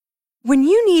When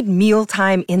you need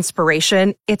mealtime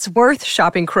inspiration, it's worth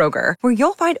shopping Kroger, where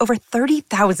you'll find over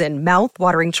 30,000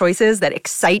 mouth-watering choices that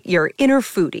excite your inner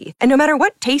foodie. And no matter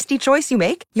what tasty choice you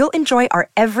make, you'll enjoy our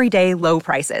everyday low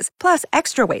prices, plus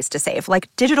extra ways to save, like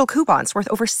digital coupons worth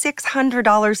over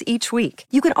 $600 each week.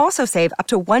 You can also save up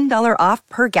to $1 off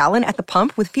per gallon at the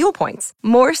pump with fuel points.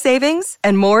 More savings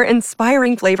and more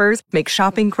inspiring flavors make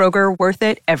shopping Kroger worth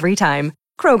it every time.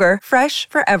 Kroger, fresh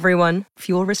for everyone.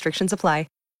 Fuel restrictions apply.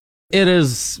 It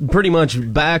is pretty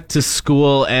much back to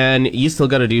school, and you still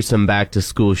got to do some back to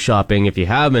school shopping if you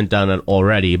haven't done it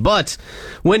already. But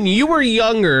when you were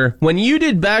younger, when you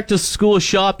did back to school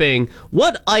shopping,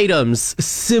 what items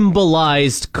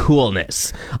symbolized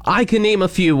coolness? I can name a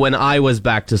few when I was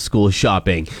back to school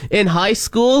shopping. In high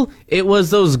school, it was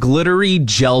those glittery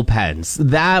gel pens.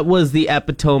 That was the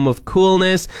epitome of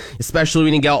coolness, especially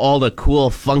when you got all the cool,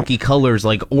 funky colors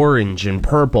like orange and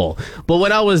purple. But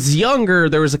when I was younger,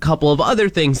 there was a couple of other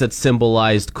things that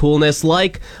symbolized coolness,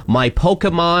 like my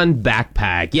Pokemon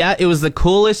backpack. Yeah, it was the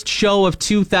coolest show of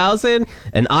 2000,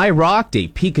 and I rocked a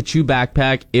Pikachu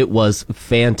backpack. It was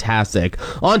fantastic.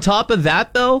 On top of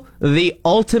that, though, the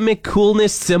ultimate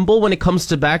coolness symbol when it comes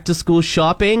to back to school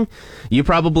shopping, you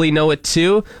probably know it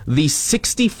too, the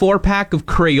 64-pack of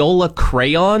Crayola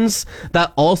crayons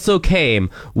that also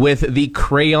came with the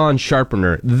crayon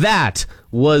sharpener. That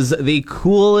was the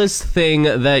coolest thing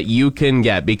that you can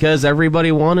get because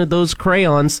everybody wanted those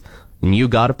crayons, and you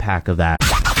got a pack of that.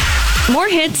 More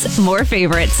hits, more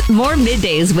favorites, more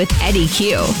middays with Eddie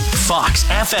Q. Fox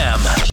FM.